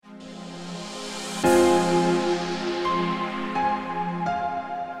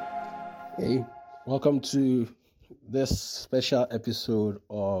Welcome to this special episode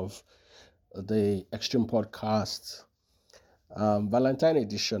of the Extreme Podcast, Valentine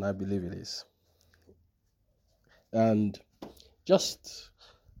edition, I believe it is. And just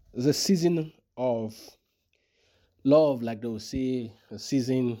the season of love, like they'll say, a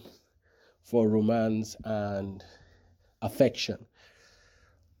season for romance and affection.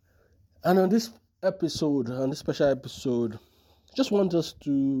 And on this special episode, just want us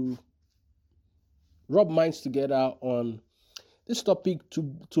to rub minds together on this topic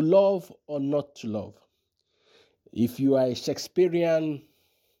to love or not to love. If you are a Shakespearean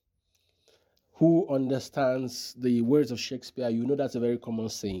who understands the words of Shakespeare, you know that's a very common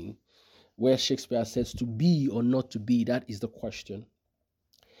saying where Shakespeare says to be or not to be, that is the question.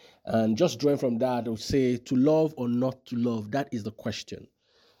 And just drawing from that, I would say to love or not to love, that is the question.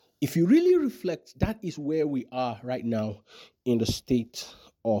 If you really reflect, that is where we are right now in the state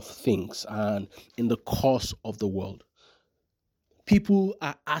of things and in the course of the world. People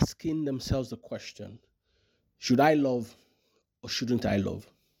are asking themselves the question, should I love or shouldn't I love?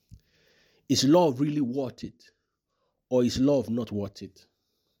 Is love really worth it or is love not worth it?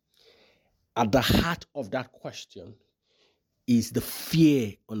 At the heart of that question is the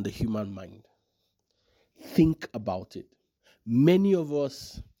fear on the human mind. Think about it. Many of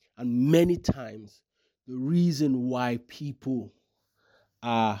us, and many times, the reason why people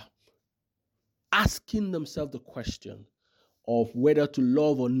are asking themselves the question of whether to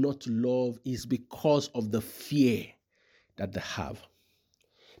love or not to love is because of the fear that they have.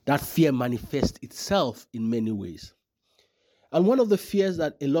 That fear manifests itself in many ways. And one of the fears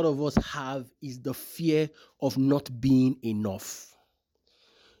that a lot of us have is the fear of not being enough.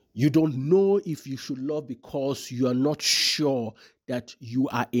 You don't know if you should love because you are not sure that you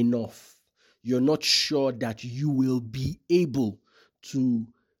are enough. You're not sure that you will be able to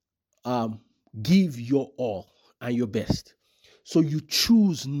give your all and your best. So you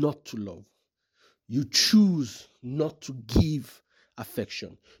choose not to love. You choose not to give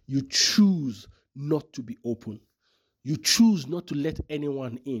affection. You choose not to be open. You choose not to let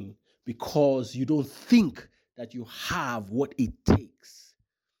anyone in because you don't think that you have what it takes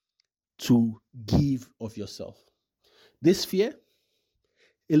to give of yourself. This fear,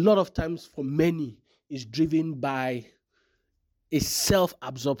 a lot of times for many, is driven by a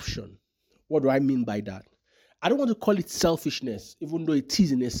self-absorption. What do I mean by that? I don't want to call it selfishness, even though it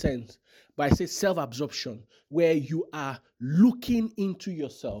is in a sense, but I say self-absorption, where you are looking into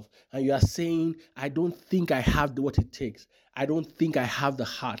yourself and you are saying, I don't think I have what it takes. I don't think I have the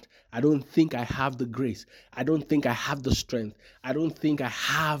heart. I don't think I have the grace. I don't think I have the strength. I don't think I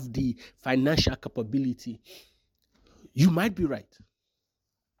have the financial capability. You might be right.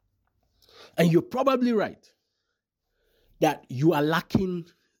 And you're probably right that you are lacking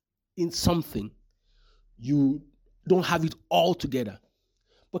in something. You don't have it all together.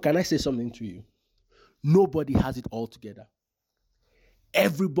 But can I say something to you? Nobody has it all together.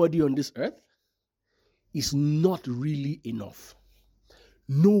 Everybody on this earth is not really enough.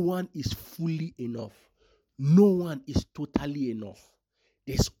 No one is fully enough. No one is totally enough.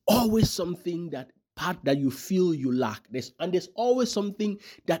 There's always something that you feel you lack. There's always something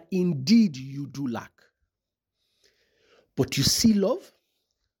that indeed you do lack. But you see love?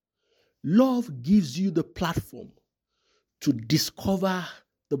 Love gives you the platform to discover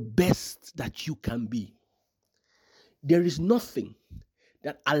the best that you can be. There is nothing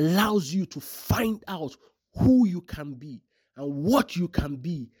that allows you to find out who you can be and what you can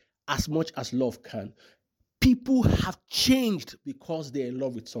be as much as love can. People have changed because they're in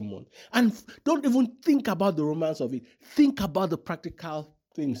love with someone. And don't even think about the romance of it. Think about the practical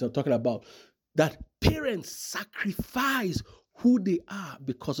things I'm talking about. That parents sacrifice who they are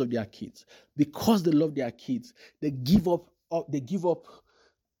because of their kids. Because they love their kids. They give up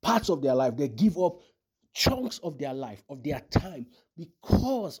parts of their life. They give up chunks of their life, of their time,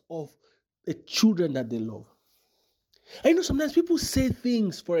 because of the children that they love. And sometimes people say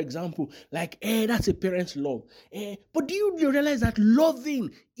things, for example, like, that's a parent's love. But do you realize that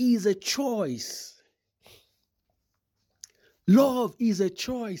loving is a choice? Love is a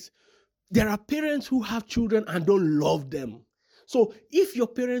choice. There are parents who have children and don't love them. So if your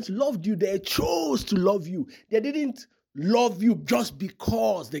parents loved you, they chose to love you. They didn't love you just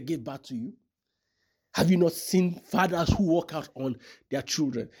because they gave birth to you. Have you not seen fathers who walk out on their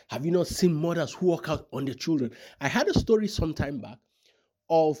children? Have you not seen mothers who walk out on their children? I had a story some time back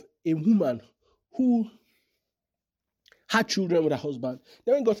of a woman who had children with her husband.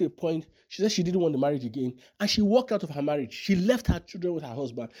 Then when it got to a point, she said she didn't want the marriage again, and she walked out of her marriage. She left her children with her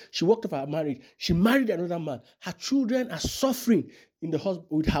husband. She walked out of her marriage. She married another man. Her children are suffering with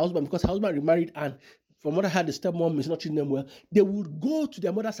her husband because her husband remarried, and from what I heard, the stepmom is not treating them well. They would go to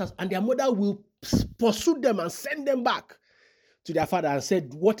their mother's house, and their mother will pursue them and send them back to their father and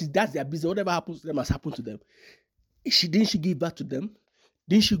said, that's their business. Whatever happens to them has happened to them. Didn't she give birth to them?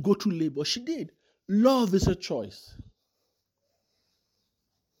 Didn't she go through labor? She did. Love is a choice.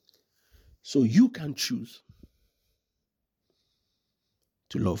 So you can choose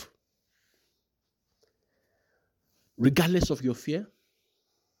to love. Regardless of your fear,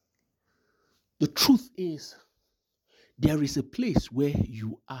 the truth is there is a place where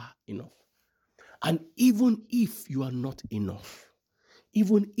you are enough. And even if you are not enough,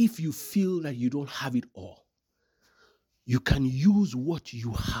 even if you feel that you don't have it all, you can use what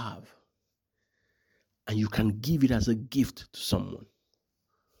you have and you can give it as a gift to someone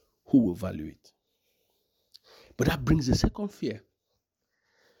who will value it. But that brings the second fear.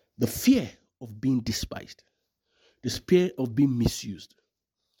 The fear of being despised. The fear of being misused.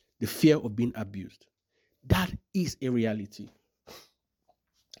 The fear of being abused. That is a reality.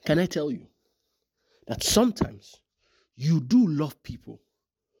 Can I tell you that sometimes you do love people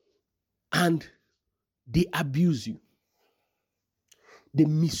and they abuse you. They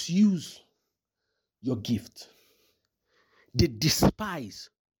misuse your gift. They despise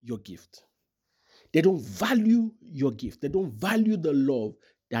your gift. They don't value your gift. They don't value the love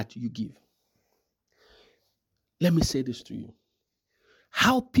that you give. Let me say this to you.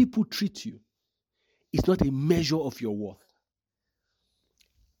 How people treat you is not a measure of your worth.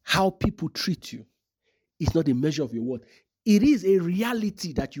 How people treat you is not a measure of your worth. It is a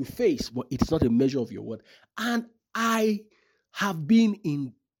reality that you face, but it's not a measure of your worth. And I have been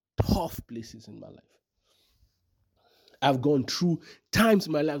in tough places in my life. I've gone through times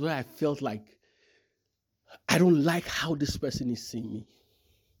in my life where I felt like I don't like how this person is seeing me.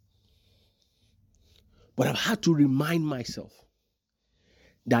 But I've had to remind myself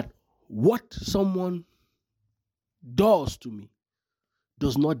that what someone does to me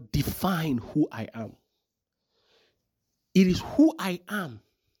does not define who I am. It is who I am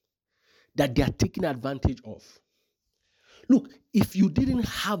that they are taking advantage of. Look, if you didn't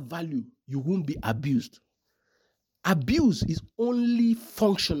have value, you won't be abused. Abuse is only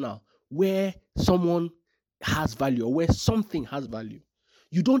functional where someone has value or where something has value.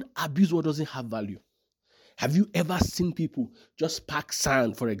 You don't abuse what doesn't have value. Have you ever seen people just pack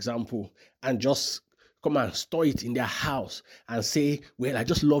sand, for example, and just come and store it in their house and say, well, I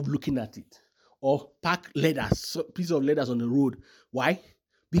just love looking at it? Or pack leathers, piece of leathers on the road. Why?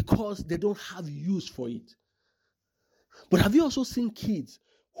 Because they don't have use for it. But have you also seen kids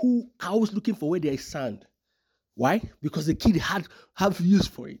who are always looking for where there is sand? Why? Because the kid have use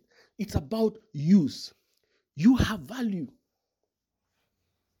for it. It's about use. You have value.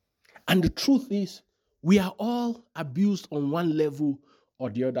 And the truth is, we are all abused on one level or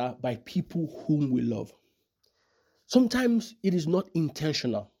the other by people whom we love. Sometimes it is not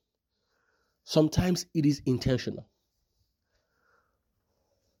intentional. Sometimes it is intentional.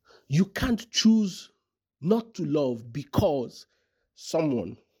 You can't choose not to love because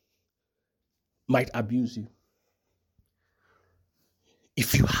someone might abuse you.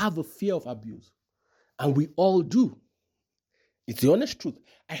 If you have a fear of abuse, and we all do, it's the honest truth.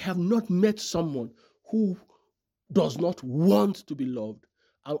 I have not met someone who does not want to be loved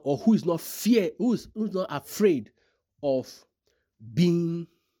or who is not not afraid of being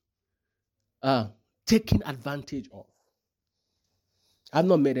taken advantage of. I've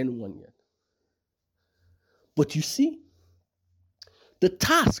not met anyone yet. But you see, the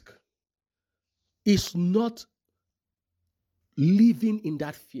task is not living in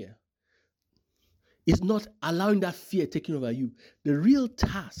that fear. It's not allowing that fear taking over you. The real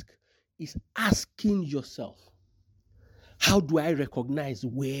task is asking yourself, how do I recognize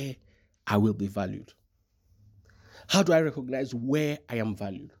where I will be valued? How do I recognize where I am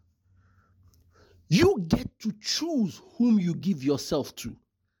valued? You get to choose whom you give yourself to.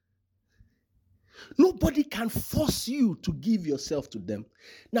 Nobody can force you to give yourself to them.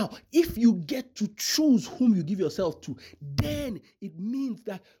 Now, if you get to choose whom you give yourself to, then it means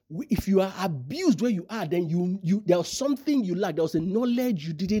that if you are abused where you are, then there was something you lacked. There was a knowledge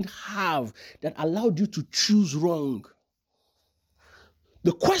you didn't have that allowed you to choose wrong.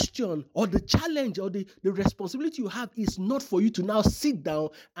 The question or the challenge or the responsibility you have is not for you to now sit down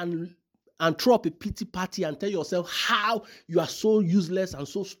and and throw up a pity party and tell yourself how you are so useless and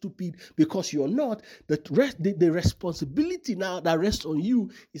so stupid because you're not. The responsibility now that rests on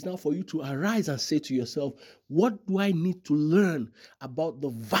you is now for you to arise and say to yourself, what do I need to learn about the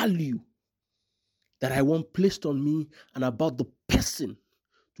value that I want placed on me and about the person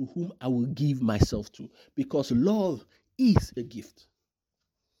to whom I will give myself to? Because love is a gift.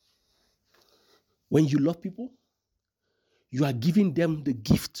 When you love people, you are giving them the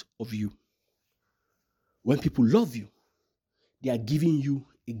gift of you. When people love you, they are giving you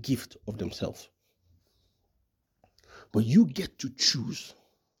a gift of themselves. But you get to choose.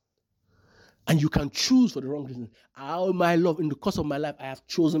 And you can choose for the wrong reasons. All my love, in the course of my life, I have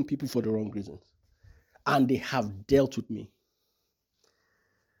chosen people for the wrong reasons. And they have dealt with me.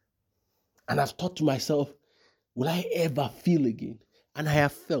 And I've thought to myself, will I ever feel again? And I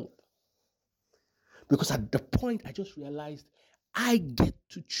have felt. Because at the point, I just realized I get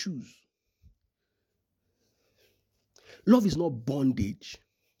to choose. Love is not bondage.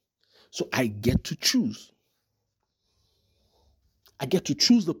 So I get to choose. I get to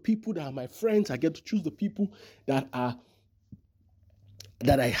choose the people that are my friends. I get to choose the people that I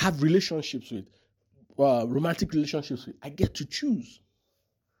have relationships with, romantic relationships with. I get to choose.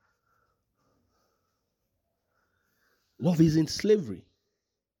 Love isn't slavery.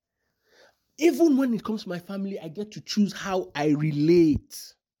 Even when it comes to my family, I get to choose how I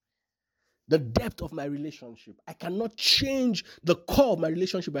relate. The depth of my relationship. I cannot change the core of my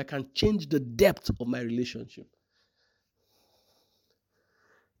relationship. I can change the depth of my relationship.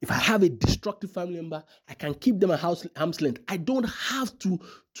 If I have a destructive family member, I can keep them at arm's length. I don't have to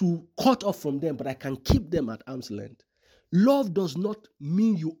cut off from them, but I can keep them at arm's length. Love does not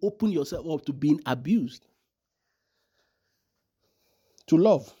mean you open yourself up to being abused. To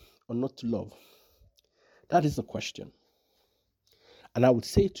love or not to love? That is the question. And I would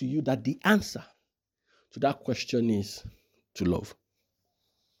say to you that the answer to that question is to love.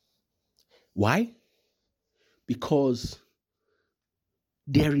 Why? Because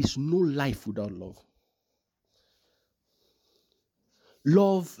there is no life without love.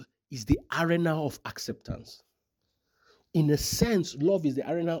 Love is the arena of acceptance. In a sense, love is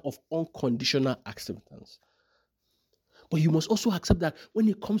the arena of unconditional acceptance. But you must also accept that when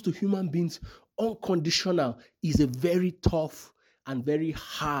it comes to human beings, unconditional is a very tough and very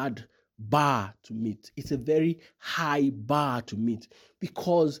hard bar to meet. It's a very high bar to meet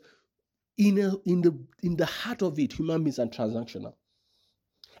because in the heart of it, human beings are transactional.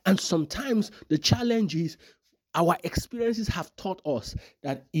 And sometimes the challenge is our experiences have taught us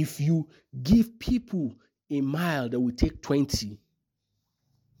that if you give people a mile, they will take 20.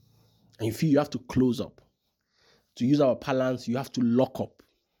 And you feel you have to close up. To use our parlance, you have to lock up.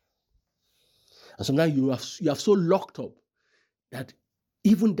 And sometimes you have so locked up that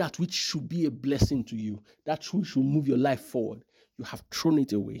even that which should be a blessing to you, that which should move your life forward, you have thrown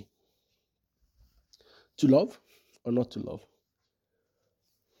it away. To love or not to love?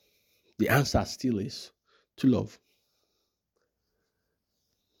 The answer still is to love.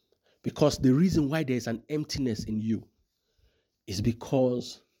 Because the reason why there is an emptiness in you is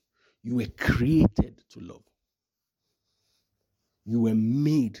because you were created to love. You were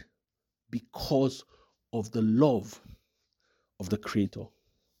made because of the love of the Creator.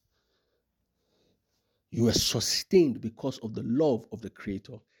 You were sustained because of the love of the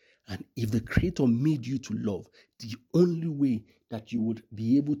Creator. And if the Creator made you to love, the only way that you would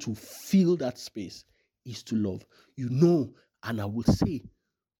be able to fill that space is to love. You know, and I would say,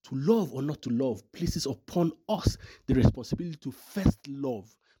 to love or not to love places upon us the responsibility to first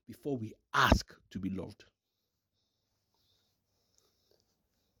love before we ask to be loved.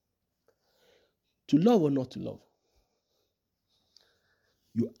 To love or not to love?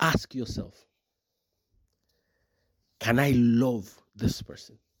 You ask yourself, can I love this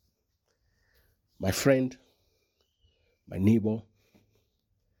person? My friend, my neighbor,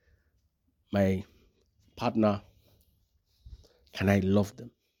 my partner, can I love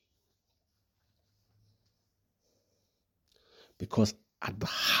them? Because at the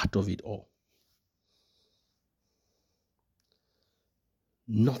heart of it all,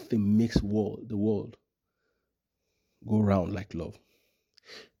 nothing makes the world go round like love.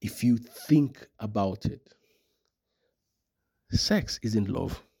 If you think about it, sex isn't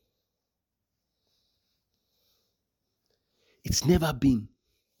love. It's never been.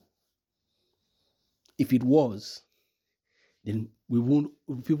 If it was, then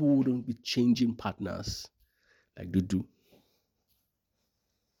people wouldn't be changing partners like they do.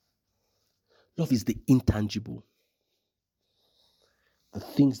 Love is the intangible. The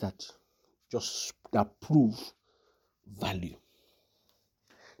things that prove value.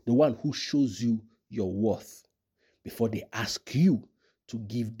 The one who shows you your worth before they ask you to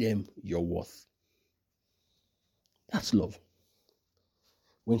give them your worth. That's love.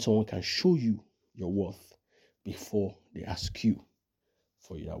 When someone can show you your worth before they ask you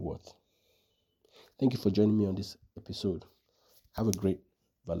for your worth. Thank you for joining me on this episode. Have a great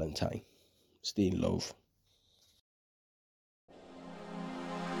Valentine. Stay in love.